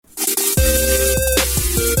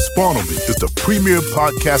Spawnable is the premier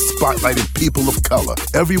podcast spotlighting people of color.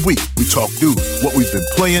 Every week, we talk news, what we've been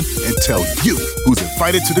playing, and tell you who's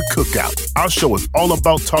invited to the cookout. Our show is all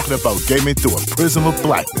about talking about gaming through a prism of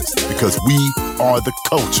blackness, because we are the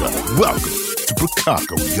culture. Welcome to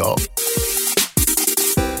Bricago, y'all.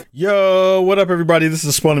 Yo, what up, everybody? This is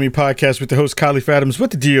the Spawn Me podcast with the host, Kylie Adams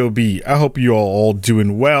with the DOB. I hope you are all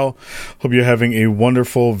doing well. Hope you're having a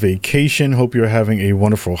wonderful vacation. Hope you're having a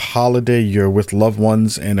wonderful holiday. You're with loved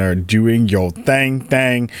ones and are doing your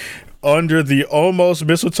thing under the almost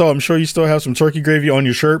mistletoe. I'm sure you still have some turkey gravy on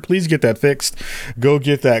your shirt. Please get that fixed. Go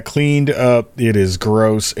get that cleaned up. It is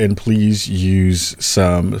gross. And please use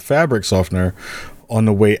some fabric softener on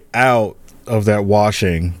the way out of that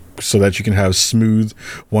washing, so that you can have smooth,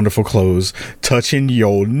 wonderful clothes touching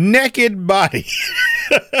your naked body.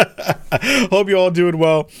 Hope you're all doing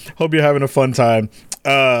well. Hope you're having a fun time.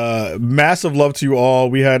 Massive love to you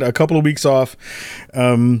all. We had a couple of weeks off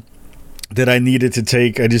that I needed to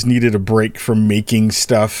take. I just needed a break from making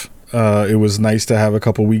stuff. It was nice to have a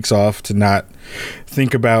couple weeks off to not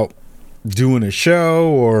think about doing a show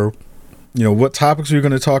or, you know, what topics we were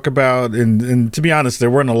going to talk about. And to be honest,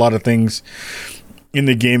 there weren't a lot of things in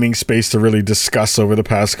the gaming space to really discuss over the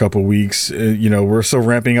past couple weeks. You know, we're still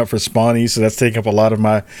ramping up for Spawny, so that's taking up a lot of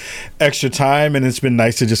my extra time, and it's been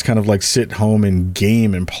nice to just kind of like sit home and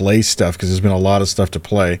game and play stuff, because there's been a lot of stuff to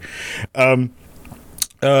play.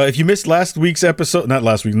 If you missed last week's episode,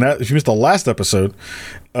 if you missed the last episode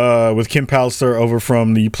with Kim Pallister over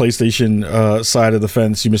from the PlayStation side of the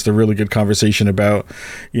fence, you missed a really good conversation about,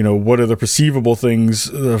 you know, what are the perceivable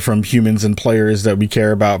things from humans and players that we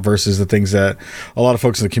care about versus the things that a lot of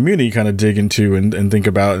folks in the community kind of dig into and think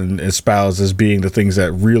about and espouse as being the things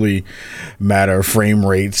that really matter: frame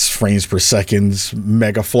rates, frames per seconds,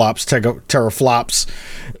 mega flops, teraflops,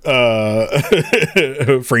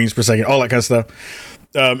 frames per second, all that kind of stuff.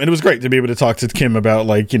 And it was great to be able to talk to Kim about,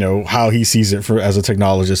 like, you know, how he sees it as a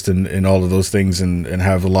technologist and all of those things, and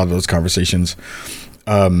have a lot of those conversations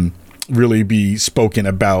really be spoken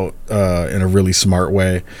about in a really smart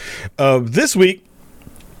way. This week,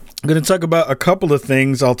 I'm going to talk about a couple of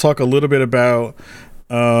things. I'll talk a little bit about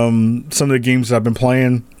some of the games that I've been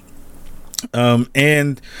playing.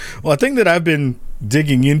 And a thing that I've been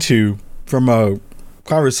digging into from a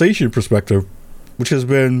conversation perspective, which has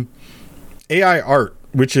been AI art,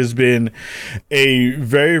 which has been a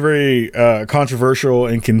very, very controversial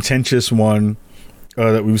and contentious one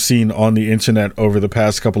that we've seen on the internet over the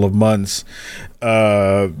past couple of months.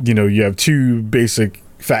 You know, you have two basic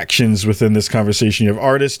factions within this conversation. You have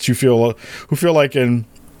artists who feel like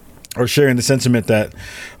are sharing the sentiment that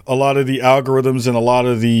a lot of the algorithms and a lot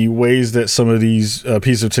of the ways that some of these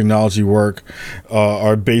pieces of technology work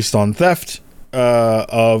are based on theft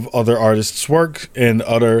of other artists' work and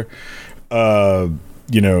other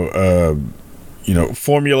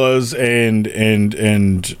formulas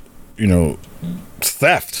and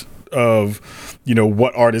theft of, you know,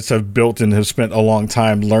 what artists have built and have spent a long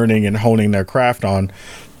time learning and honing their craft on,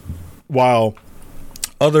 while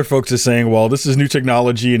other folks are saying, well, this is new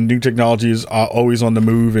technology, and new technology is always on the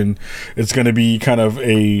move, and it's going to be kind of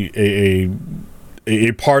a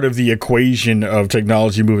part of the equation of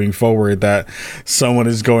technology moving forward, that someone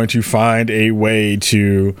is going to find a way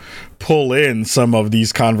to pull in some of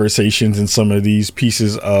these conversations and some of these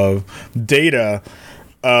pieces of data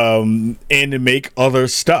and to make other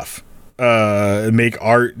stuff, make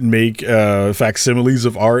art, make facsimiles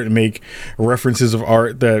of art, and make references of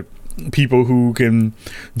art that people who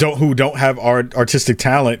don't have artistic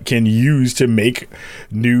talent can use to make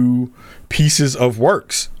new pieces of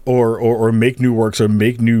works, or make new works, or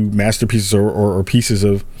make new masterpieces, or pieces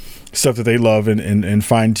of stuff that they love and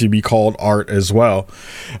find to be called art as well.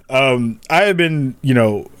 I have been, you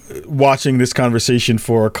know, watching this conversation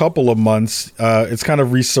for a couple of months. It's kind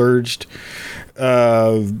of resurged.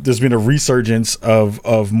 There's been a resurgence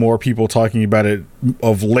of more people talking about it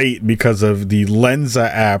of late because of the Lensa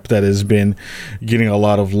app that has been getting a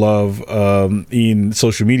lot of love in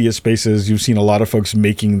social media spaces. You've seen a lot of folks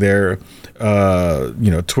making their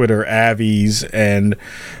Twitter avies and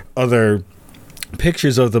other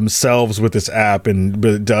pictures of themselves with this app, and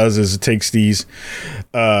what it does is it takes these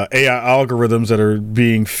AI algorithms that are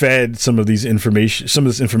being fed some of this information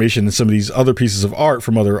and some of these other pieces of art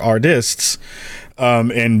from other artists,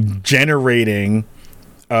 and generating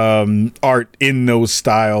art in those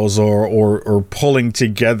styles, or pulling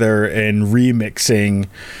together and remixing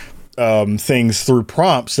things through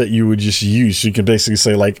prompts that you would just use. So you can basically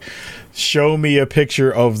say, like, show me a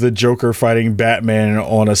picture of the Joker fighting Batman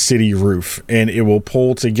on a city roof, and it will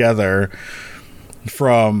pull together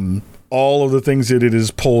from all of the things that it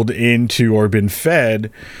is pulled into or been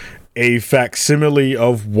fed a facsimile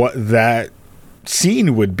of what that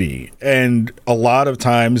scene would be. And a lot of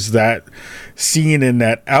times that scene and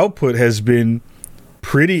that output has been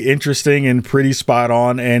pretty interesting and pretty spot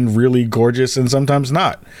on and really gorgeous, and sometimes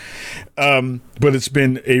not. But it's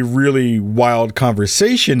been a really wild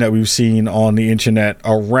conversation that we've seen on the internet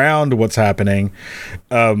around what's happening,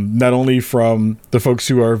 not only from the folks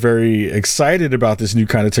who are very excited about this new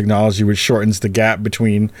kind of technology, which shortens the gap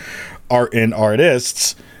between art and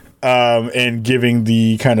artists, and giving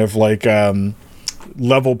the kind of like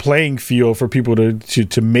level playing field for people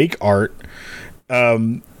to make art.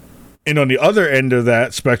 And on the other end of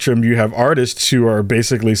that spectrum, you have artists who are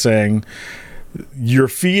basically saying, you're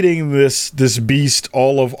feeding this beast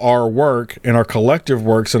all of our work and our collective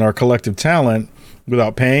works and our collective talent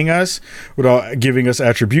without paying us, without giving us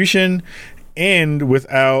attribution, and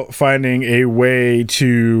without finding a way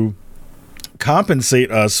to compensate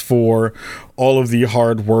us for all of the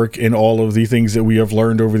hard work and all of the things that we have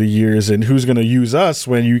learned over the years. And who's going to use us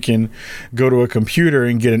when you can go to a computer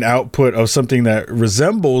and get an output of something that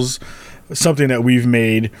resembles something that we've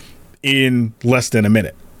made in less than a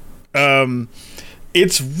minute?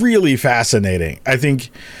 It's really fascinating. I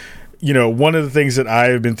think, you know, one of the things that I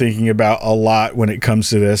have been thinking about a lot when it comes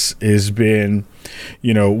to this has been,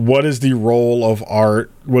 you know, what is the role of art?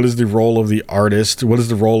 What is the role of the artist? What is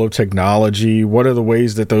the role of technology? What are the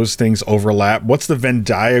ways that those things overlap? What's the Venn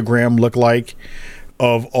diagram look like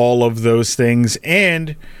of all of those things?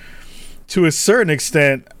 And to a certain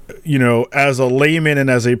extent, you know, as a layman and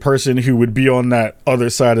as a person who would be on that other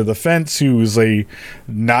side of the fence, who is a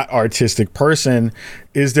not artistic person,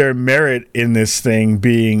 is there merit in this thing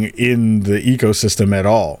being in the ecosystem at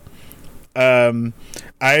all?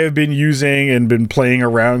 I have been using and been playing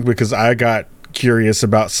around because I got curious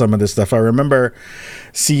about some of this stuff. I remember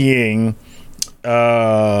seeing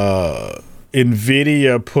NVIDIA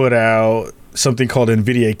put out something called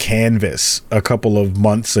NVIDIA Canvas a couple of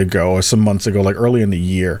months ago, or some months ago, like early in the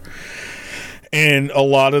year. And a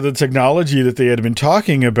lot of the technology that they had been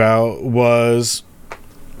talking about was,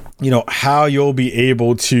 you know, how you'll be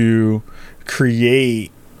able to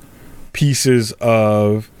create pieces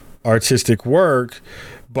of artistic work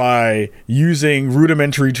by using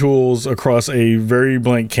rudimentary tools across a very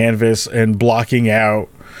blank canvas and blocking out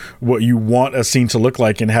what you want a scene to look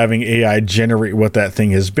like and having AI generate what that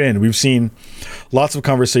thing has been. We've seen lots of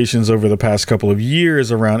conversations over the past couple of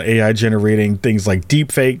years around AI generating things like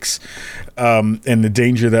deepfakes, and the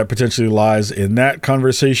danger that potentially lies in that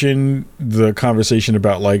conversation. The conversation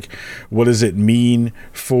about, like, what does it mean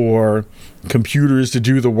for computers to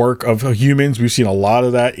do the work of humans? We've seen a lot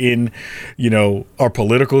of that in, you know, our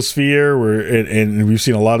political sphere, and we've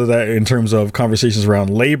seen a lot of that in terms of conversations around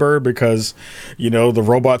labor, because, you know, the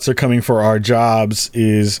robots are coming for our jobs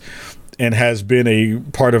is and has been a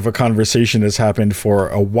part of a conversation that's happened for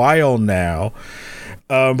a while now.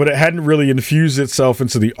 But it hadn't really infused itself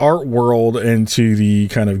into the art world and to the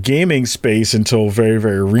kind of gaming space until very,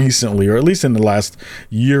 very recently, or at least in the last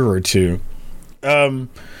year or two. And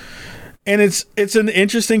it's an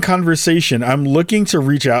interesting conversation. I'm looking to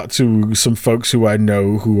reach out to some folks who I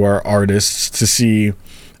know who are artists to see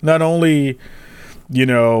not only, you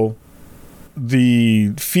know,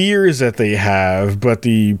 the fears that they have, but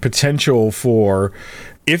the potential for,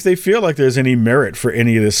 if they feel like there's any merit for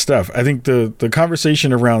any of this stuff. I think the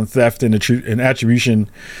conversation around theft and attribution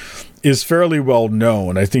is fairly well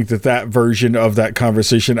known. I think that version of that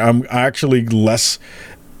conversation I'm actually less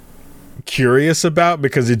curious about,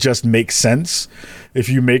 because it just makes sense. If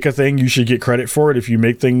you make a thing, you should get credit for it. If you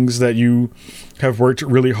make things that you have worked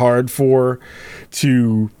really hard for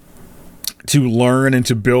to learn and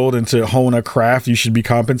to build and to hone a craft, you should be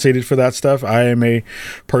compensated for that stuff. I am a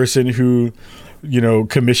person who, you know,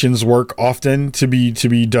 commissions work often to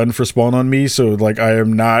be done for Spawn on Me. So, like, I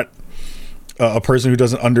am not a person who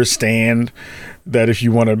doesn't understand that if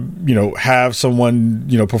you want to, you know, have someone,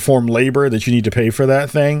 you know, perform labor, that you need to pay for that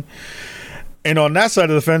thing. And on that side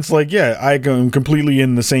of the fence, like, yeah, I'm completely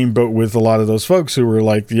in the same boat with a lot of those folks who were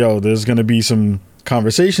like, yo, there's going to be some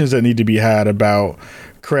conversations that need to be had about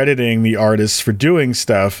crediting the artists for doing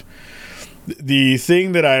stuff. The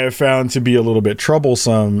thing that I have found to be a little bit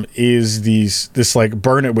troublesome is this like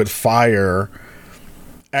burn it with fire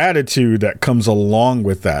attitude that comes along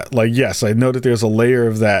with that. Like, yes, I know that there's a layer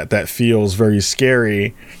of that feels very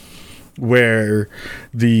scary, where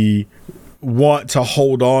the want to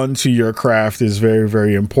hold on to your craft is very,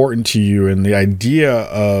 very important to you, and the idea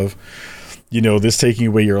of, you know, this taking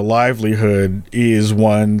away your livelihood is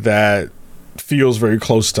one that feels very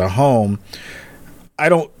close to home. I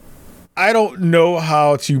don't I don't know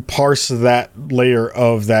how to parse that layer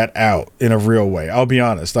of that out in a real way. I'll be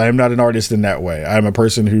honest. I am not an artist in that way. I'm a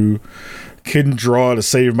person who couldn't draw to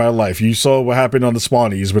save my life. You saw what happened on the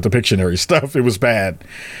Spawnies with the Pictionary stuff. It was bad.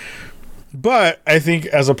 But I think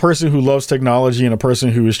as a person who loves technology and a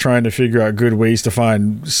person who is trying to figure out good ways to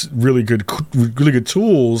find really good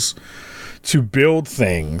tools to build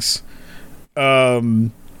things,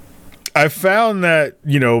 I found that,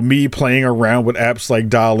 you know, me playing around with apps like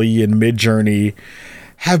DALL-E and Midjourney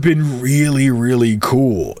have been really, really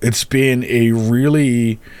cool. It's been a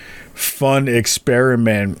really fun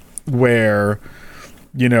experiment where,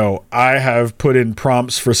 you know, I have put in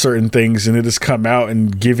prompts for certain things and it has come out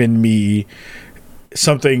and given me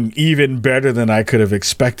something even better than I could have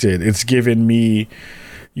expected. It's given me,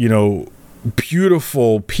 you know,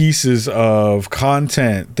 beautiful pieces of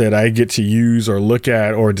content that I get to use or look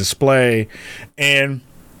at or display. And,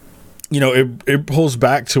 you know, it pulls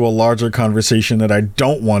back to a larger conversation that I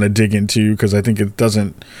don't want to dig into because I think it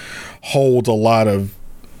doesn't hold a lot of,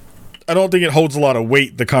 I don't think it holds a lot of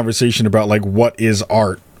weight, the conversation about like what is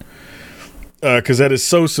art. Because that is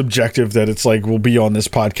so subjective that it's like we'll be on this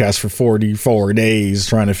podcast for 44 days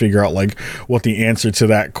trying to figure out like what the answer to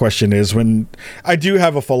that question is, when I do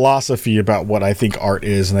have a philosophy about what I think art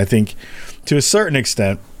is. And I think to a certain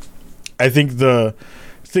extent, I think the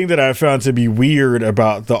thing that I've found to be weird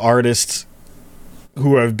about the artists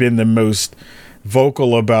who have been the most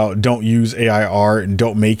vocal about don't use AI art and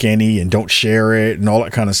don't make any and don't share it and all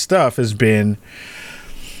that kind of stuff has been,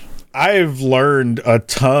 I've learned a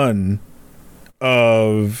ton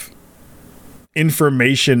of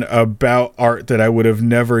information about art that I would have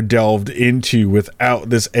never delved into without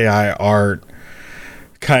this AI art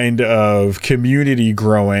kind of community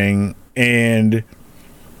growing and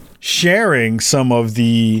sharing some of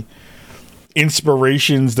the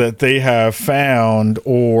inspirations that they have found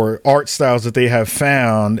or art styles that they have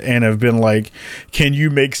found and have been like, can you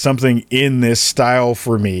make something in this style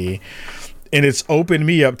for me? And it's opened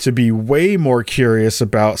me up to be way more curious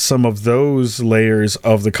about some of those layers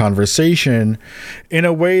of the conversation in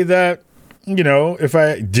a way that, you know, if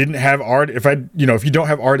I didn't have art, if you don't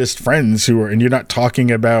have artist friends and you're not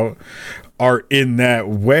talking about art in that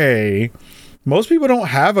way, most people don't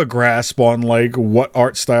have a grasp on like what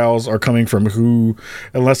art styles are coming from who,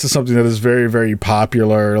 unless it's something that is very, very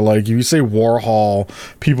popular. Like if you say Warhol,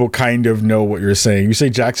 people kind of know what you're saying. You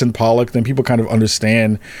say Jackson Pollock, then people kind of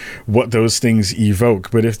understand what those things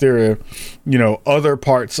evoke. But if there are, you know, other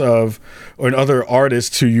parts of or other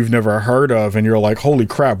artists who you've never heard of and you're like, holy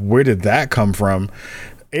crap, where did that come from?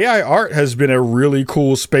 AI art has been a really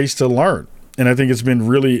cool space to learn. And I think it's been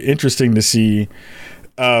really interesting to see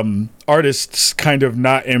artists kind of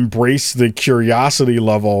not embrace the curiosity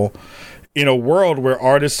level in a world where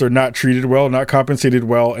artists are not treated well, not compensated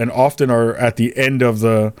well, and often are at the end of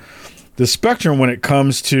the spectrum when it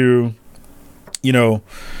comes to, you know,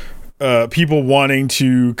 people wanting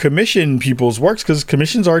to commission people's works, because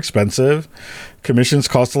commissions are expensive. Commissions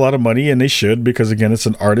cost a lot of money, and they should, because again, it's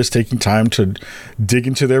an artist taking time to dig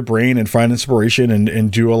into their brain and find inspiration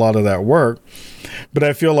and do a lot of that work. But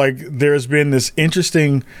I feel like there's been this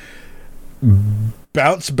interesting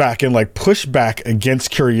bounce back and like pushback against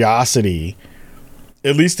curiosity,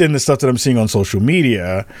 at least in the stuff that I'm seeing on social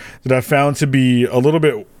media, that I found to be a little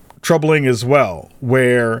bit troubling as well,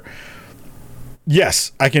 where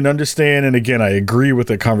yes, I can understand. And again, I agree with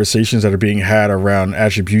the conversations that are being had around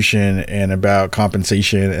attribution and about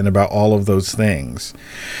compensation and about all of those things.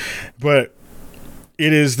 But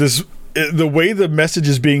it is the way the message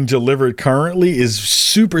is being delivered currently is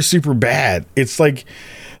super, super bad. It's like,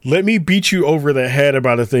 let me beat you over the head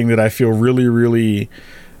about a thing that I feel really, really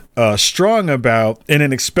strong about, and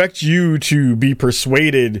then expect you to be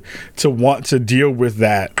persuaded to want to deal with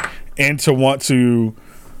that and to want to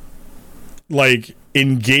like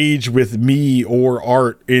engage with me or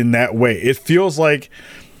art in that way. It feels like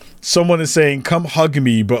someone is saying, come hug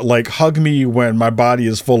me, but like hug me when my body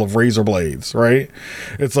is full of razor blades, right?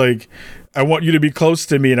 It's like, I want you to be close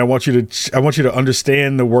to me and I want you to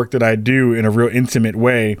understand the work that I do in a real intimate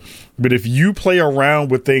way. But if you play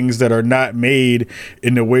around with things that are not made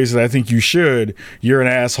in the ways that I think you should, you're an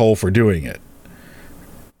asshole for doing it.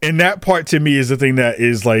 And that part to me is the thing that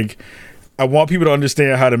is like, I want people to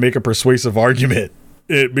understand how to make a persuasive argument,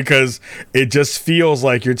 because it just feels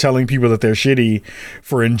like you're telling people that they're shitty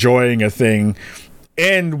for enjoying a thing.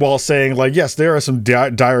 And while saying like, yes, there are some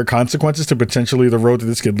dire consequences to potentially the road that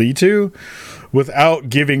this could lead to, without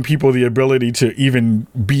giving people the ability to even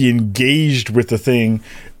be engaged with the thing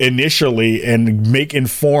initially and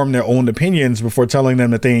inform their own opinions before telling them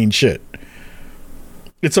that they ain't shit.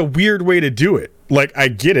 It's a weird way to do it. Like, I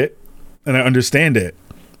get it. and I understand it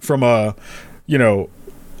from a,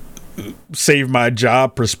 save my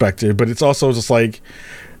job perspective, but it's also just like,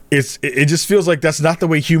 it just feels like that's not the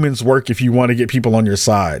way humans work if you want to get people on your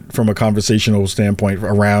side from a conversational standpoint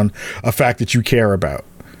around a fact that you care about.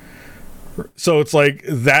 So it's like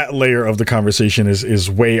that layer of the conversation is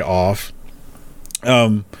way off,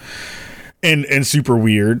 and super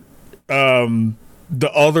weird.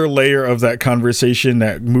 The other layer of that conversation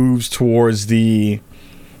that moves towards the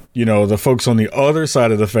folks on the other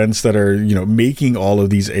side of the fence that are, making all of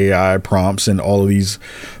these AI prompts and all of these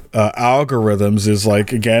algorithms is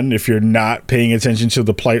like, again, if you're not paying attention to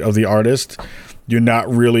the plight of the artist, you're not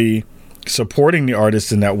really supporting the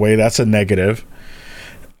artist in that way. That's a negative.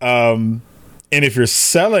 And if you're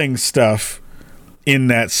selling stuff in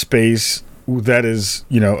that space that is,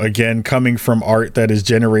 again, coming from art that is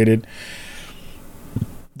generated,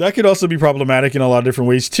 that could also be problematic in a lot of different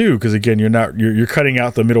ways too, because again, you're cutting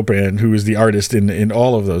out the middleman who is the artist in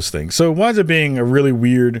all of those things. So it winds up being a really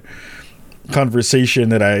weird conversation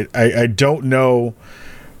that I don't know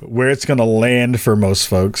where it's going to land for most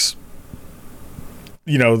folks.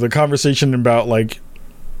 The conversation about like,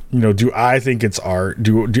 do I think it's art?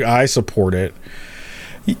 Do I support it?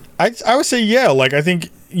 I would say yeah. Like I think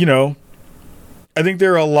I think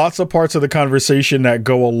there are lots of parts of the conversation that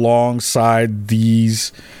go alongside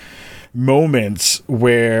these moments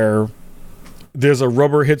where there's a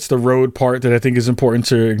rubber hits the road part that I think is important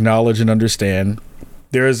to acknowledge and understand.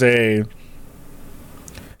 There's a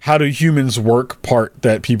how do humans work part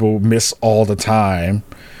that people miss all the time.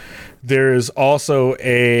 There's also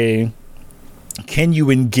a can you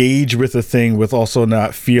engage with a thing with also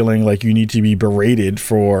not feeling like you need to be berated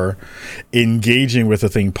for engaging with a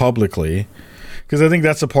thing publicly. Because I think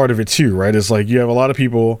that's a part of it too, right? It's like you have a lot of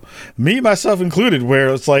people, me, myself included,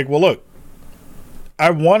 where it's like, well, look, I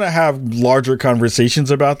want to have larger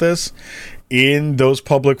conversations about this in those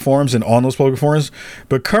public forums and on those public forums.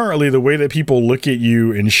 But currently, the way that people look at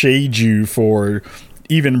you and shade you for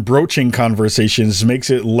even broaching conversations makes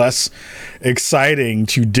it less exciting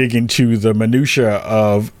to dig into the minutia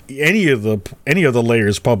of any of the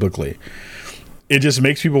layers publicly. It just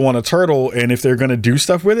makes people want to turtle, and if they're going to do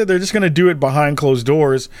stuff with it, they're just going to do it behind closed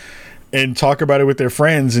doors and talk about it with their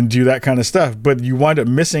friends and do that kind of stuff. But you wind up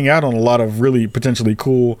missing out on a lot of really potentially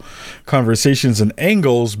cool conversations and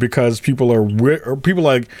angles because people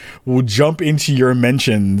will jump into your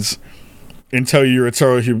mentions and tell you you're a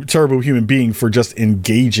terrible human being for just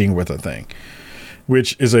engaging with a thing,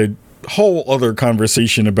 which is a whole other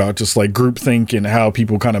conversation about just like groupthink and how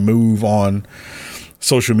people kind of move on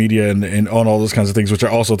social media and on all those kinds of things, which I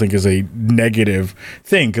also think is a negative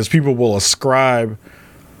thing because people will ascribe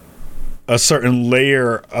a certain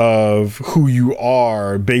layer of who you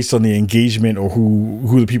are based on the engagement or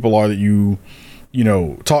who the people are that you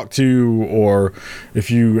talk to, or if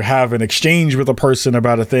you have an exchange with a person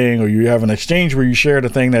about a thing, or you have an exchange where you shared a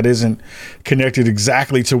thing that isn't connected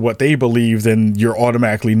exactly to what they believe, then you're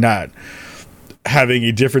automatically not having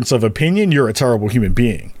a difference of opinion. You're a terrible human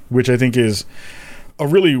being, which I think is a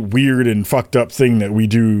really weird and fucked up thing that we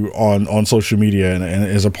do on social media and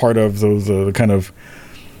as a part of the kind of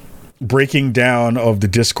breaking down of the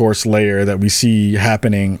discourse layer that we see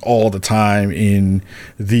happening all the time in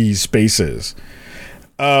these spaces.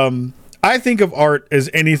 I think of art as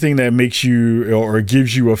anything that makes you or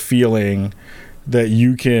gives you a feeling that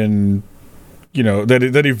you can,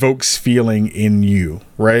 that evokes feeling in you,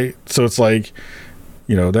 right? So it's like,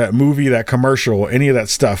 that movie, that commercial, any of that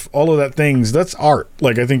stuff, all of that things, that's art.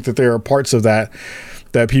 Like, I think that there are parts of that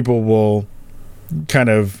people will kind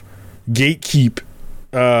of gatekeep,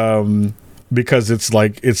 because it's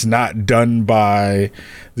like, it's not done by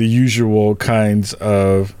the usual kinds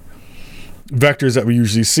of vectors that we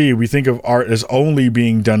usually see. We think of art as only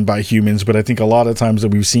being done by humans, but I think a lot of times that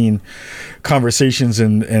we've seen conversations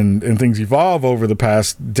and things evolve over the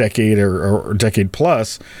past decade or decade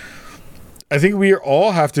plus, I think we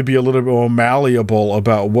all have to be a little bit more malleable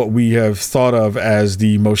about what we have thought of as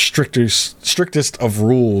the most strictest of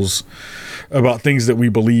rules about things that we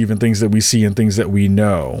believe and things that we see and things that we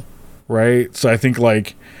know, right? So I think,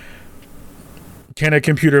 like, can a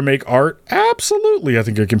computer make art? Absolutely. I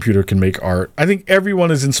think a computer can make art. I think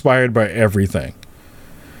everyone is inspired by everything.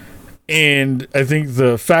 And I think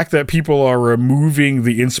the fact that people are removing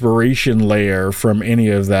the inspiration layer from any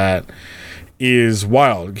of that is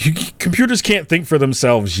wild. Computers can't think for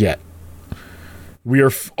themselves yet. We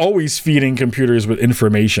are always feeding computers with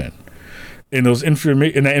information. And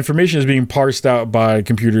that information is being parsed out by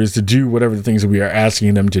computers to do whatever the things that we are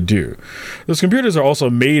asking them to do. Those computers are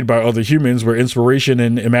also made by other humans where inspiration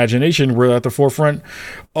and imagination were at the forefront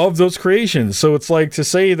of those creations. So it's like to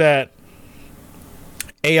say that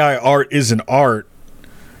AI art isn't art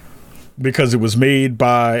because it was made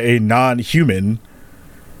by a non-human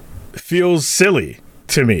feels silly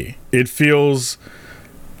to me. It feels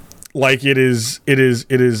like it is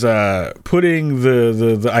putting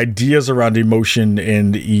the ideas around emotion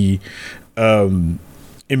and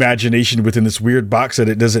imagination within this weird box that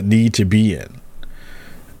it doesn't need to be in.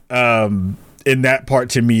 And that part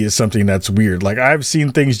to me is something that's weird. Like, I've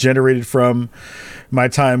seen things generated from my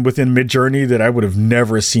time within Midjourney that I would have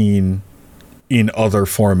never seen in other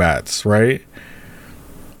formats, right?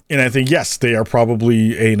 And I think, yes, they are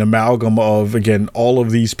probably an amalgam of, again, all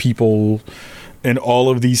of these people and all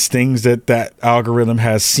of these things that algorithm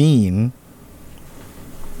has seen.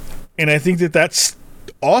 And I think that that's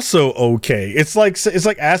also okay. It's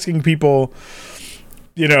like asking people,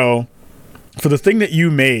 you know, for the thing that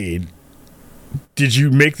you made, did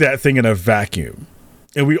you make that thing in a vacuum?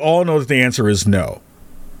 And we all know that the answer is no.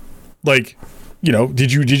 Like, you know,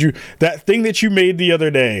 did you that thing that you made the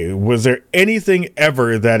other day, was there anything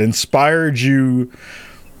ever that inspired you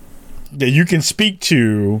that you can speak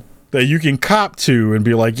to, that you can cop to and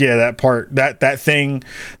be like, yeah, that part, that thing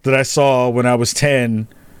that I saw when I was 10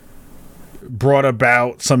 brought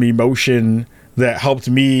about some emotion that helped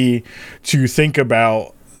me to think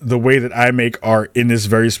about the way that I make art in this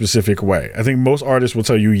very specific way? I think most artists will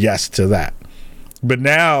tell you yes to that. But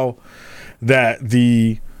now that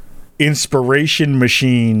the inspiration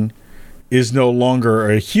machine is no longer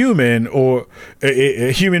a human, or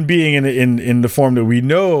a human being in the form that we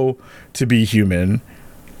know to be human,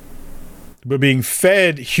 but being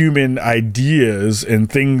fed human ideas and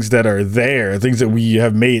things that are there, things that we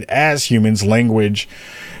have made as humans, language,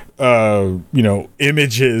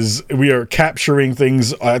 images. We are capturing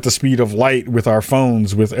things at the speed of light with our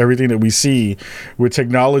phones, with everything that we see, with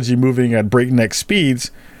technology moving at breakneck speeds.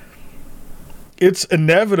 It's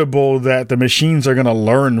inevitable that the machines are going to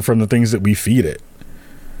learn from the things that we feed it.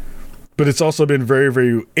 But it's also been very,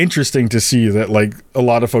 very interesting to see that, like, a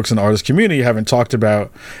lot of folks in the artist community haven't heard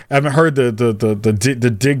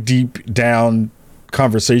the dig deep down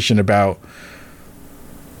conversation about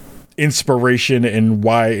inspiration and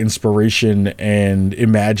why inspiration and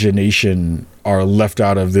imagination are left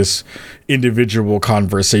out of this individual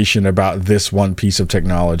conversation about this one piece of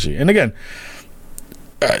technology. And again,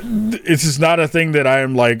 this is not a thing that I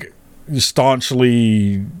am like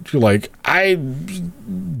staunchly like, I'm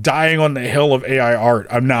dying on the hill of AI art.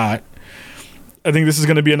 I'm not. I think this is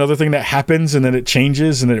going to be another thing that happens, and then it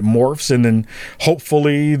changes and then it morphs, and then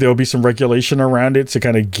hopefully there'll be some regulation around it to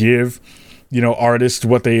kind of give, you know, artists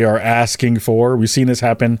what they are asking for. We've seen this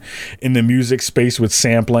happen in the music space with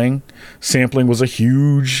sampling. Sampling was a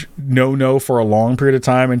huge no-no for a long period of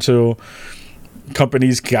time until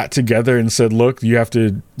companies got together and said, look, you have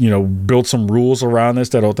to, you know, build some rules around this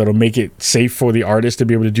that'll make it safe for the artist to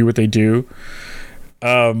be able to do what they do.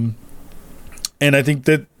 And I think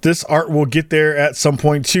that this art will get there at some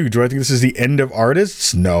point too. Do I think this is the end of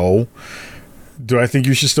artists? No. Do I think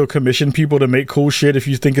you should still commission people to make cool shit if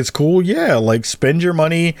you think it's cool? Yeah, like, spend your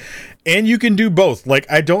money, and you can do both.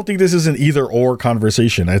 Like, I don't think this is an either or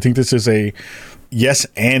conversation. I think this is a yes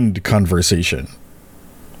and conversation,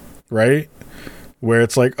 right? Where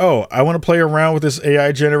it's like, oh, I want to play around with this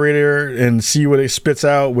AI generator and see what it spits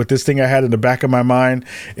out with this thing I had in the back of my mind,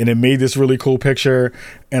 and it made this really cool picture,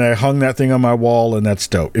 and I hung that thing on my wall, and that's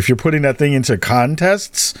dope. If you're putting that thing into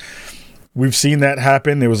contests, we've seen that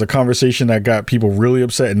happen. There was a conversation that got people really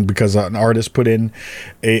upset, and because an artist put in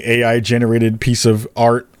a AI generated piece of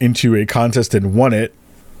art into a contest and won it.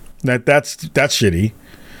 That's shitty.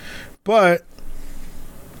 But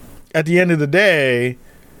at the end of the day,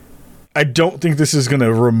 I don't think this is going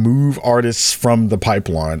to remove artists from the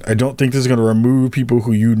pipeline. I don't think this is going to remove people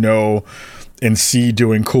who you know and see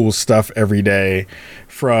doing cool stuff every day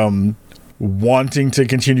from wanting to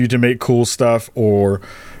continue to make cool stuff, or,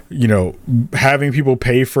 you know, having people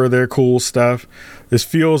pay for their cool stuff. This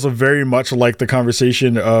feels very much like the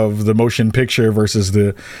conversation of the motion picture versus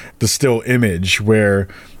the still image, where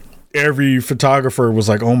every photographer was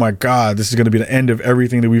like, oh my God, this is going to be the end of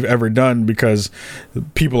everything that we've ever done because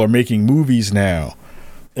people are making movies now.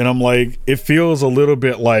 And I'm like, it feels a little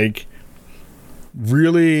bit like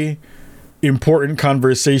really important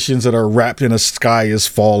conversations that are wrapped in a sky is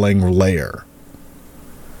falling layer.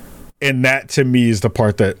 And that to me is the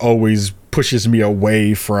part that always pushes me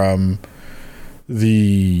away from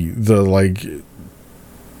the like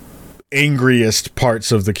angriest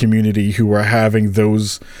parts of the community who are having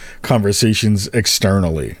those conversations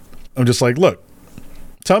externally. I'm just like, look,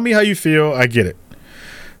 tell me how you feel. I get it.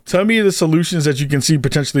 Tell me the solutions that you can see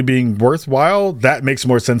potentially being worthwhile. That makes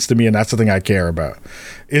more sense to me, and that's the thing I care about.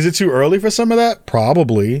 Is it too early for some of that?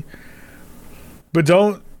 Probably. But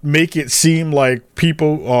don't make it seem like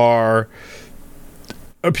people are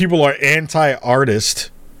anti-artist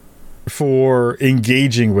for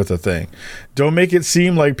engaging with a thing. Don't make it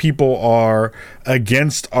seem like people are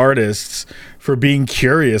against artists for being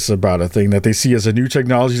curious about a thing that they see as a new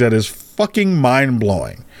technology that is fucking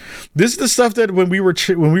mind-blowing. This is the stuff that when we were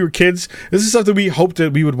kids, this is stuff that we hoped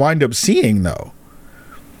that we would wind up seeing, though.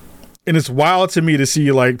 And it's wild to me to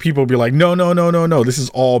see like people be like, no, this is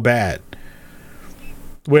all bad.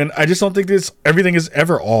 When I just don't think everything is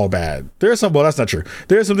ever all bad. There are some, well, that's not true.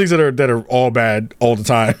 There are some things that are all bad all the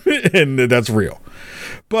time, and that's real.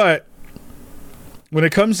 But when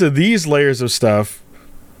it comes to these layers of stuff,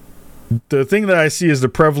 the thing that I see as the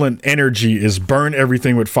prevalent energy is burn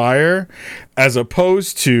everything with fire, as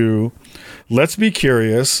opposed to let's be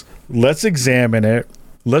curious, let's examine it,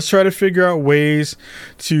 let's try to figure out ways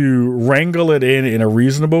to wrangle it in a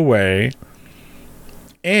reasonable way,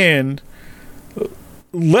 and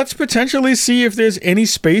let's potentially see if there's any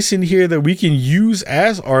space in here that we can use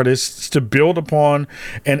as artists to build upon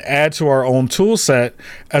and add to our own tool set,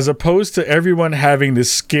 as opposed to everyone having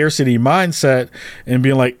this scarcity mindset and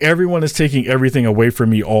being like, everyone is taking everything away from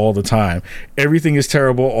me all the time. Everything is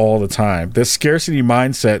terrible all the time. The scarcity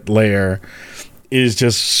mindset layer is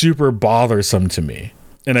just super bothersome to me,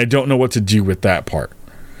 and I don't know what to do with that part.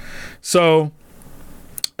 So,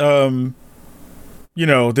 you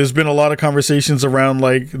know, there's been a lot of conversations around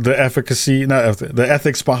like the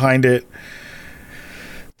ethics behind it.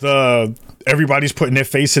 Everybody's putting their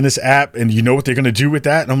face in this app, and you know what they're going to do with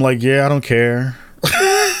that. And I'm like, yeah, I don't care.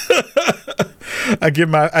 I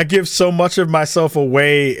give so much of myself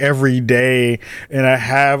away every day, and I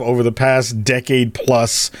have over the past decade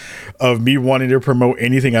plus of me wanting to promote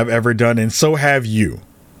anything I've ever done. And so have you.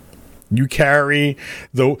 You carry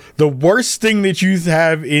the worst thing that you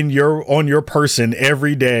have on your person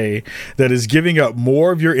every day that is giving up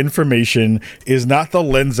more of your information is not the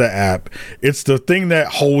Lensa app. It's the thing that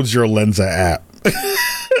holds your Lensa app.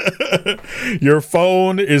 Your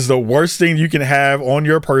phone is the worst thing you can have on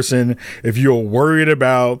your person if you're worried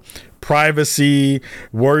about privacy,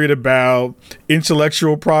 worried about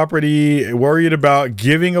intellectual property, worried about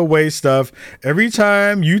giving away stuff. Every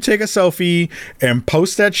time you take a selfie and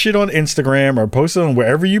post that shit on Instagram or post it on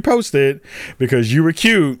wherever you post it because you were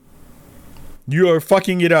cute, you are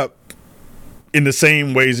fucking it up in the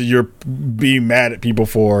same ways that you're being mad at people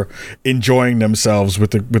for enjoying themselves with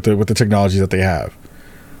the technology that they have.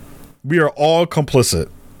 We are all complicit.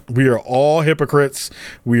 We are all hypocrites.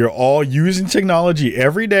 We are all using technology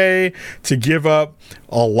every day to give up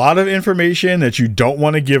a lot of information that you don't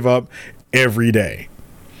want to give up every day.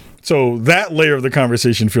 So that layer of the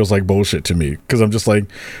conversation feels like bullshit to me, because I'm just like,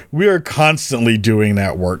 we are constantly doing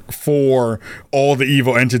that work for all the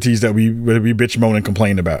evil entities that we bitch, moan, and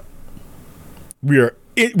complain about. We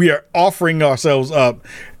are offering ourselves up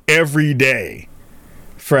every day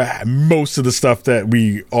for most of the stuff that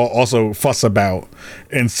we also fuss about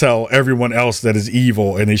and tell everyone else that is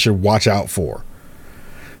evil and they should watch out for.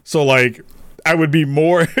 So like, I'd be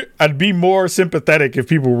more sympathetic if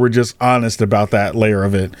people were just honest about that layer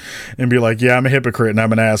of it and be like, yeah, I'm a hypocrite and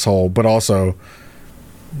I'm an asshole, but also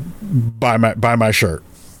buy my shirt.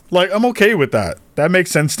 Like, I'm okay with that. That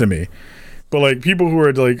makes sense to me. But like, people who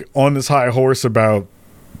are like on this high horse about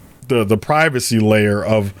the privacy layer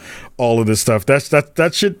of all of this stuff,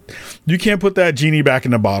 that shit, you can't put that genie back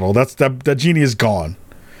in the bottle. That genie is gone.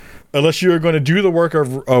 Unless you're going to do the work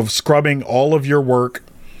of scrubbing all of your work,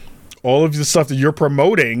 all of the stuff that you're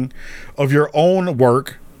promoting of your own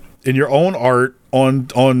work and your own art on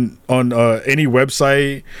any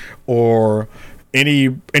website or any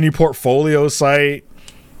portfolio site.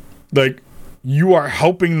 Like, you are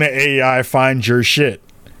helping the AI find your shit.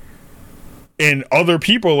 And other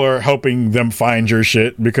people are helping them find your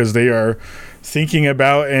shit because they are thinking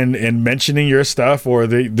about and mentioning your stuff, or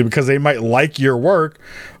because they might like your work,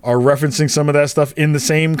 are referencing some of that stuff in the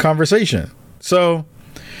same conversation. So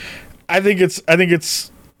I think it's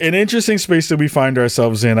an interesting space that we find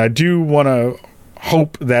ourselves in. I do want to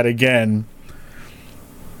hope that, again,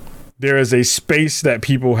 there is a space that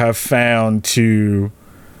people have found to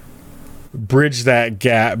bridge that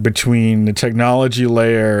gap between the technology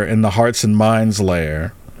layer and the hearts and minds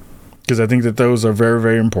layer, because I think that those are very,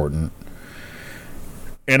 very important.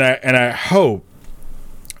 And I hope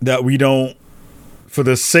that we don't, for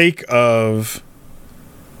the sake of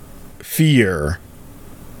fear,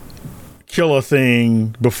 kill a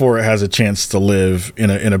thing before it has a chance to live in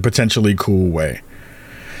a potentially cool way.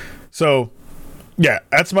 So Yeah,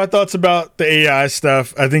 that's my thoughts about the AI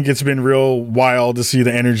stuff. I think it's been real wild to see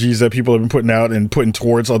the energies that people have been putting out and putting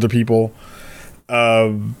towards other people.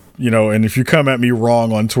 You know, and if you come at me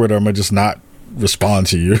wrong on Twitter, I'm gonna just not respond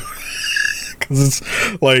to you. Because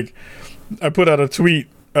it's like, I put out a tweet,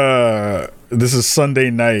 this is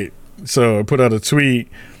Sunday night, so I put out a tweet.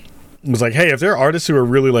 It was like, hey, if there are artists who are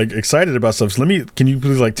really like excited about stuff, can you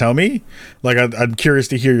please like tell me? Like, I'm curious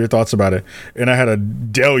to hear your thoughts about it. And I had a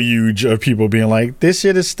deluge of people being like, this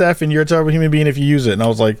shit is stuff and you're a terrible human being if you use it. And I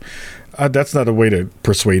was like, that's not a way to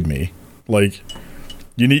persuade me. Like,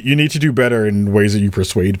 you need to do better in ways that you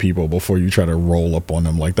persuade people before you try to roll up on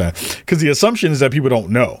them like that. Because the assumption is that people don't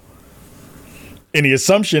know. And the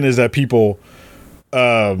assumption is that people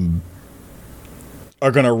are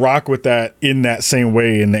going to rock with that in that same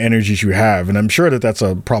way in the energies you have. And I'm sure that that's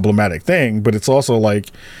a problematic thing, but it's also like,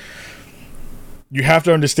 you have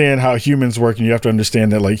to understand how humans work, and you have to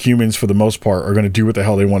understand that like humans for the most part are going to do what the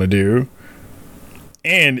hell they want to do.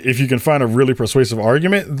 And if you can find a really persuasive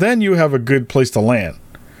argument, then you have a good place to land.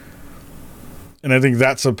 And I think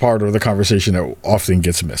that's a part of the conversation that often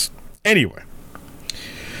gets missed. Anyway,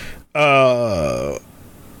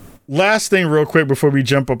 last thing real quick before we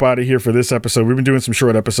jump up out of here for this episode. We've been doing some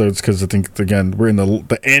short episodes because I think, again, we're in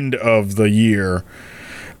the end of the year.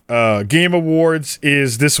 Game Awards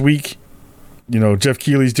is this week. You know, Jeff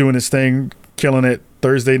Keighley's doing his thing, killing it.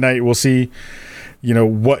 Thursday night, we'll see, you know,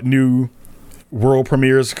 what new world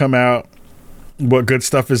premieres come out, what good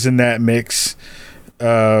stuff is in that mix. You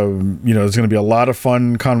know, there's going to be a lot of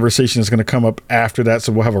fun conversations going to come up after that,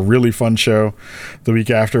 so we'll have a really fun show the week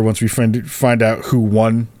after once we find out who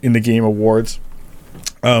won in the Game Awards.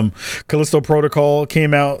 Callisto Protocol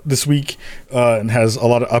came out this week and has a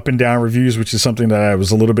lot of up and down reviews, which is something that I was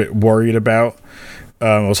a little bit worried about.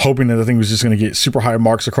 I was hoping that the thing was just going to get super high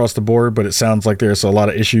marks across the board, but it sounds like there's a lot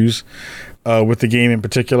of issues with the game in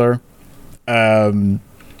particular.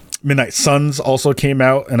 Midnight Suns also came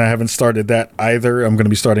out, and I haven't started that either. I'm going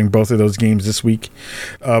to be starting both of those games this week,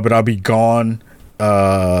 but I'll be gone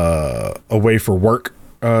away for work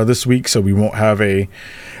this week, so we won't have a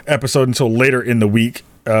episode until later in the week.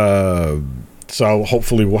 So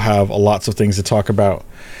hopefully we'll have lots of things to talk about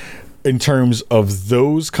in terms of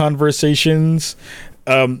those conversations.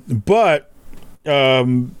 But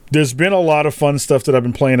there's been a lot of fun stuff that I've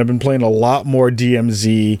been playing. I've been playing a lot more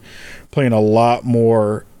DMZ, playing a lot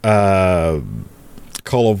more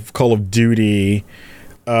Call of Duty,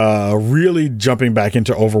 really jumping back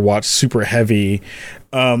into Overwatch super heavy,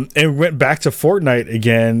 and went back to Fortnite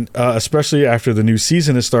again, especially after the new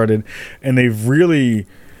season has started, and they've really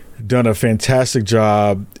done a fantastic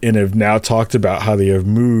job and have now talked about how they have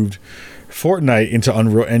moved Fortnite into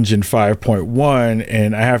Unreal Engine 5.1,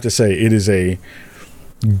 and I have to say it is a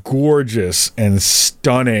gorgeous and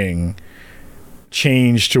stunning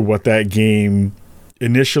change to what that game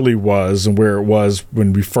initially was and where it was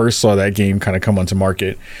when we first saw that game kind of come onto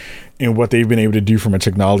market, and what they've been able to do from a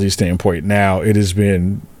technology standpoint now. It has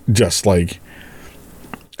been just like,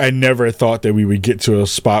 I never thought that we would get to a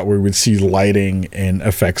spot where we would see lighting and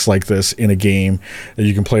effects like this in a game that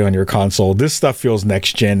you can play on your console. This stuff feels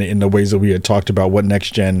next gen in the ways that we had talked about what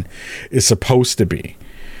next gen is supposed to be.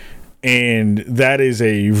 And that is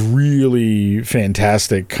a really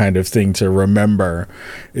fantastic kind of thing to remember,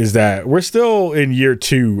 is that we're still in year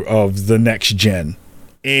 2 of the next gen.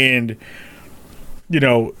 And, you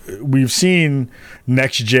know, we've seen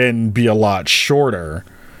next gen be a lot shorter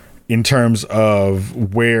in terms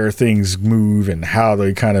of where things move and how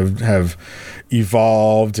they kind of have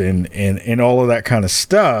evolved and all of that kind of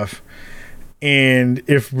stuff. And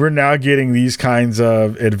if we're now getting these kinds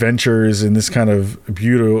of adventures and this kind of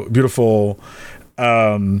beautiful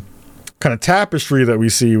kind of tapestry that we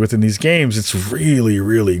see within these games, it's really,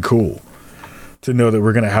 really cool to know that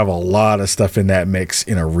we're going to have a lot of stuff in that mix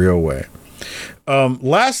in a real way.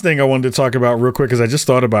 Last thing I wanted to talk about real quick, because I just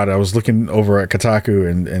thought about it. I was looking over at Kotaku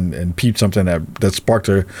and peeped something that sparked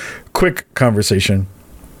a quick conversation.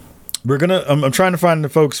 I'm trying to find the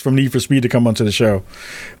folks from Need for Speed to come onto the show.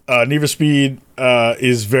 Need for Speed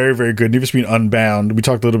is very, very good. Need for Speed Unbound. We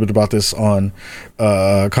talked a little bit about this on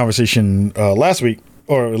conversation last week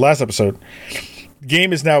or last episode.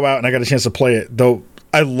 Game is now out, and I got a chance to play it. Though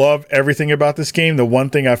I love everything about this game, the one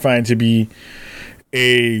thing I find to be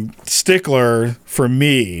a stickler for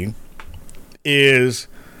me is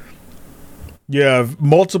you have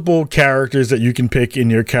multiple characters that you can pick in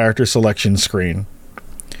your character selection screen,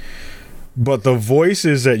 but the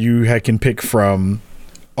voices that you can pick from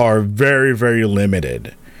are very, very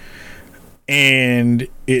limited. And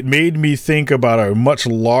it made me think about a much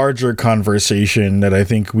larger conversation that I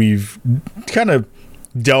think we've kind of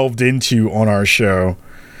delved into on our show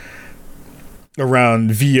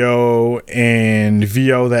around VO and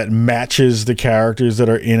VO that matches the characters that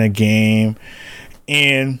are in a game.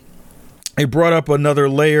 And it brought up another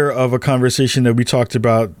layer of a conversation that we talked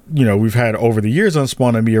about, we've had over the years on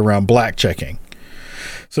Spawn and Me around black checking.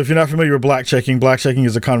 So if you're not familiar with black checking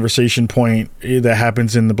is a conversation point that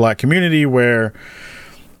happens in the black community where,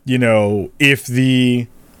 if the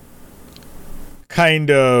kind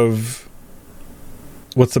of,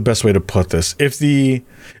 what's the best way to put this? If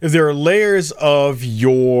there are layers of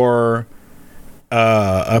your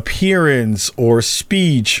appearance or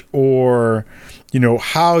speech or,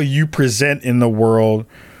 how you present in the world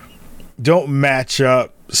don't match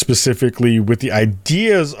up specifically with the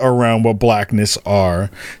ideas around what blackness are.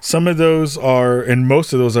 Some of those are, and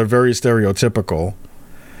most of those are very stereotypical.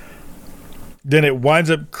 Then it winds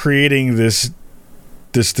up creating this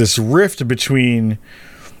rift between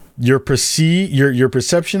your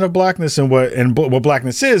perception of blackness and what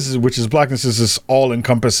blackness is, which is blackness is this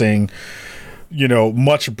all-encompassing,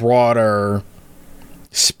 much broader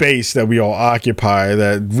space that we all occupy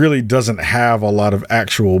that really doesn't have a lot of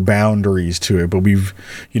actual boundaries to it. But we've,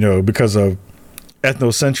 because of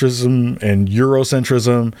ethnocentrism and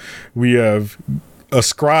Eurocentrism, we have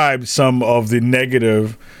ascribed some of the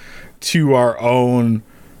negative to our own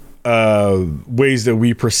ways that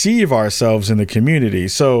we perceive ourselves in the community.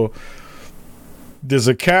 So there's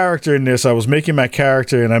a character in this. I was making my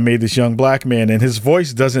character and I made this young black man, and his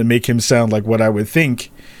voice doesn't make him sound like what I would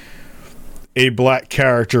think a black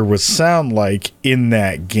character would sound like in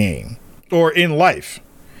that game or in life.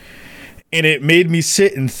 And it made me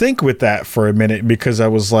sit and think with that for a minute, because I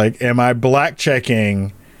was like, am I black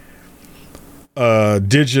checking a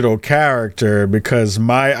digital character because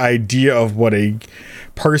my idea of what a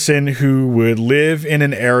person who would live in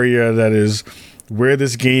an area that is where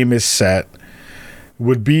this game is set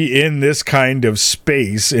would be in this kind of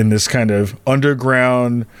space, in this kind of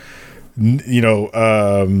underground,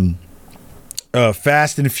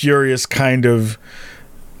 Fast and Furious kind of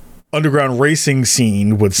underground racing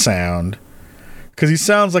scene would sound. Because he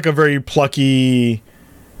sounds like a very plucky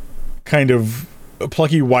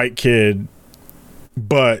white kid,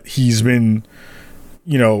 but he's been,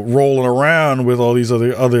 rolling around with all these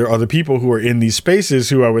other people who are in these spaces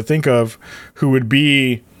who I would think of who would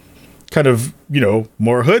be kind of,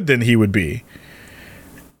 more hood than he would be.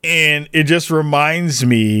 And it just reminds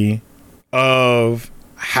me of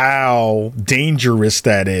how dangerous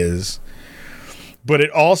that is. But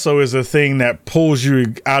it also is a thing that pulls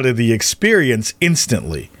you out of the experience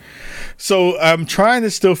instantly. So I'm trying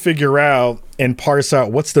to still figure out and parse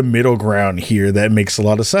out what's the middle ground here that makes a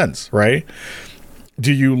lot of sense, right?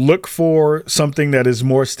 Do you look for something that is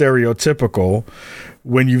more stereotypical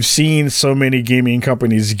when you've seen so many gaming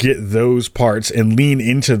companies get those parts and lean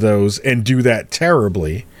into those and do that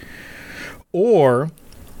terribly? Or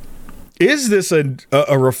is this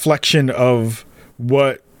a reflection of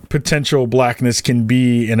what potential blackness can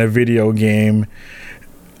be in a video game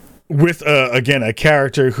with a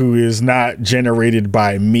character who is not generated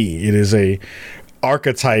by me? It is a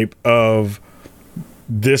archetype of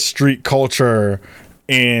this street culture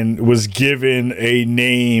and was given a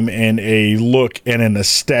name and a look and an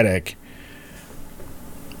aesthetic.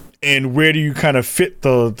 And where do you kind of fit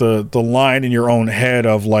the line in your own head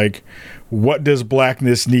of like, what does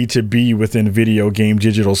blackness need to be within video game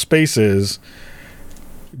digital spaces?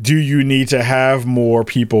 Do you need to have more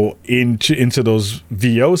people into those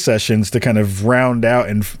VO sessions to kind of round out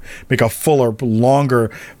and make a fuller,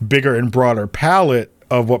 longer, bigger, and broader palette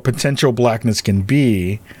of what potential blackness can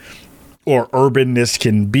be or urbanness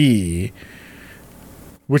can be?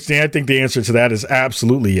 Which I think the answer to that is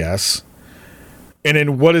absolutely yes. And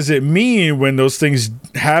then what does it mean when those things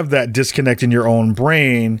have that disconnect in your own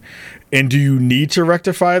brain? And do you need to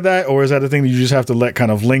rectify that? Or is that a thing that you just have to let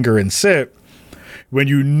kind of linger and sit? When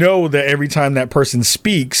you know that every time that person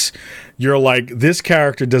speaks, you're like, this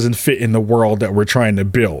character doesn't fit in the world that we're trying to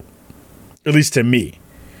build, at least to me.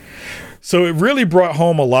 So it really brought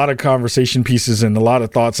home a lot of conversation pieces and a lot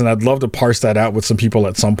of thoughts, and I'd love to parse that out with some people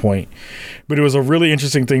at some point. But it was a really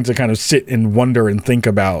interesting thing to kind of sit and wonder and think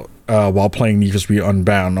about while playing Need for Speed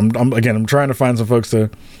Unbound. I'm trying to find some folks to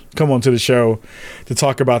come onto the show to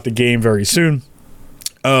talk about the game very soon.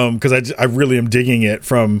 Because I really am digging it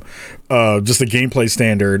from just the gameplay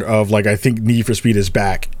standard of like, I think Need for Speed is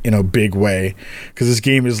back in a big way, because this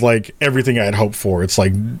game is like everything I had hoped for. It's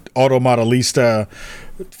like Auto Modelista,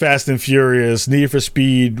 Fast and Furious, Need for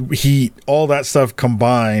Speed, Heat, all that stuff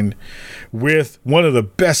combined with one of the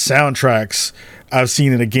best soundtracks I've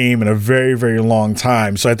seen in a game in a very, very long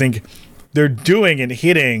time. So I think they're doing and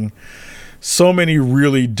hitting so many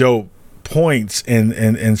really dope points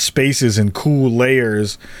and spaces and cool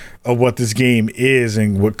layers of what this game is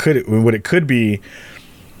and what it could be.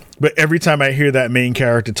 But every time I hear that main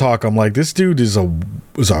character talk, I'm like, this dude is a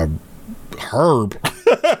herb.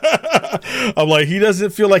 I'm like, he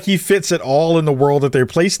doesn't feel like he fits at all in the world that they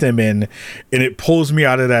placed him in, and it pulls me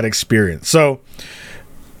out of that experience. So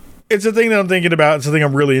it's a thing that I'm thinking about. It's a thing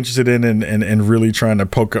I'm really interested in and really trying to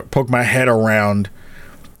poke my head around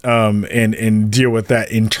and deal with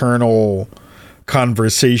that internal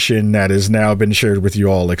conversation that has now been shared with you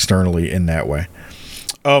all externally in that way.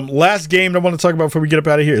 Last game I want to talk about before we get up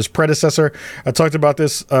out of here is Predecessor. I talked about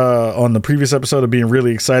this on the previous episode of being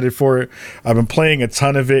really excited for it. I've been playing a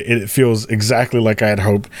ton of it, and it feels exactly like I had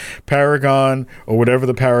hoped. Paragon, or whatever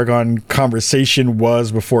the Paragon conversation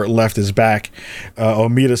was before it left, is back.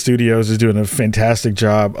 Omida Studios is doing a fantastic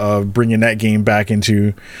job of bringing that game back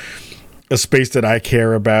into a space that I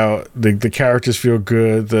care about. The characters feel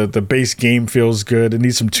good. The base game feels good. It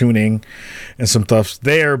needs some tuning and some stuff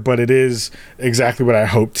there, but it is exactly what I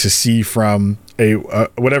hope to see from a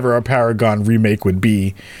whatever a Paragon remake would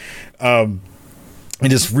be. And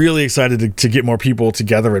just really excited to get more people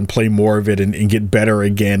together and play more of it and get better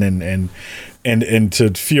again and to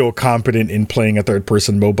feel competent in playing a third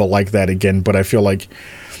person MOBA like that again. But I feel like,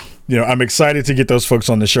 I'm excited to get those folks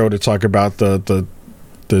on the show to talk about the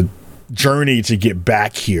journey to get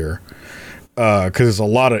back here, because there's a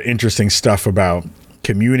lot of interesting stuff about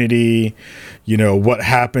community, what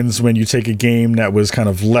happens when you take a game that was kind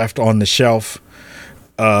of left on the shelf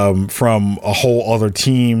from a whole other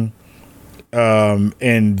team,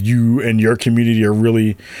 and you and your community are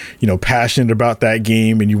really passionate about that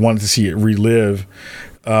game and you wanted to see it relive,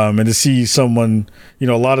 and to see someone, a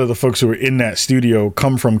lot of the folks who are in that studio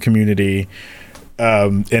come from community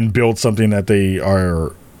and build something that they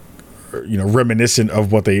are reminiscent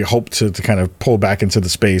of what they hope to kind of pull back into the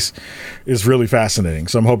space is really fascinating.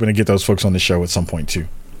 So I'm hoping to get those folks on the show at some point too.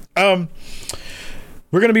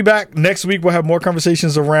 We're going to be back next week. We'll have more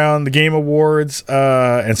conversations around the Game Awards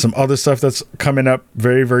and some other stuff that's coming up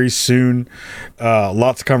very, very soon.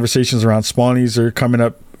 Lots of conversations around Spawnies are coming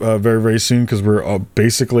up very, very soon, because we're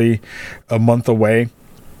basically a month away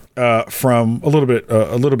from a little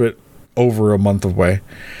bit over a month away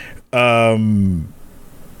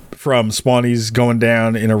from Spawnies going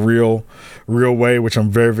down in a real way, which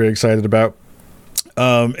I'm very, very excited about.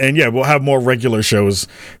 And yeah, we'll have more regular shows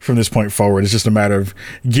from this point forward. It's just a matter of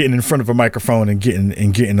getting in front of a microphone and getting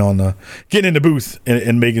in the booth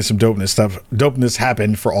and making some dopeness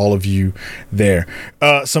happen for all of you there.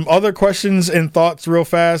 Some other questions and thoughts real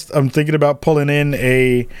fast. I'm thinking about pulling in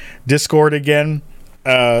a Discord again.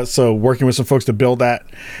 So working with some folks to build that.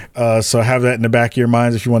 So have that in the back of your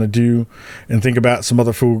minds if you want to do and think about some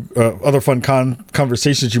other fun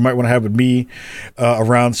conversations you might want to have with me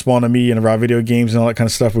around Spawn and me and around video games and all that kind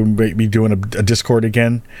of stuff. We may be doing a Discord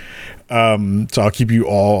again. So I'll keep you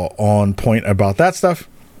all on point about that stuff.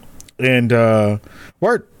 And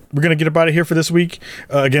word. We're going to get up out of here for this week.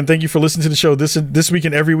 Again, thank you for listening to the show this week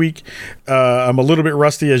and every week. I'm a little bit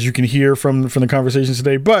rusty, as you can hear from the conversations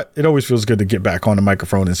today, but it always feels good to get back on the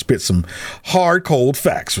microphone and spit some hard, cold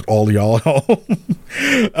facts with all of y'all at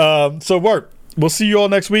home. So, word. We'll see you all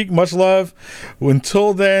next week. Much love.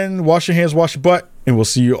 Until then, wash your hands, wash your butt, and we'll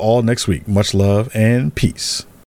see you all next week. Much love and peace.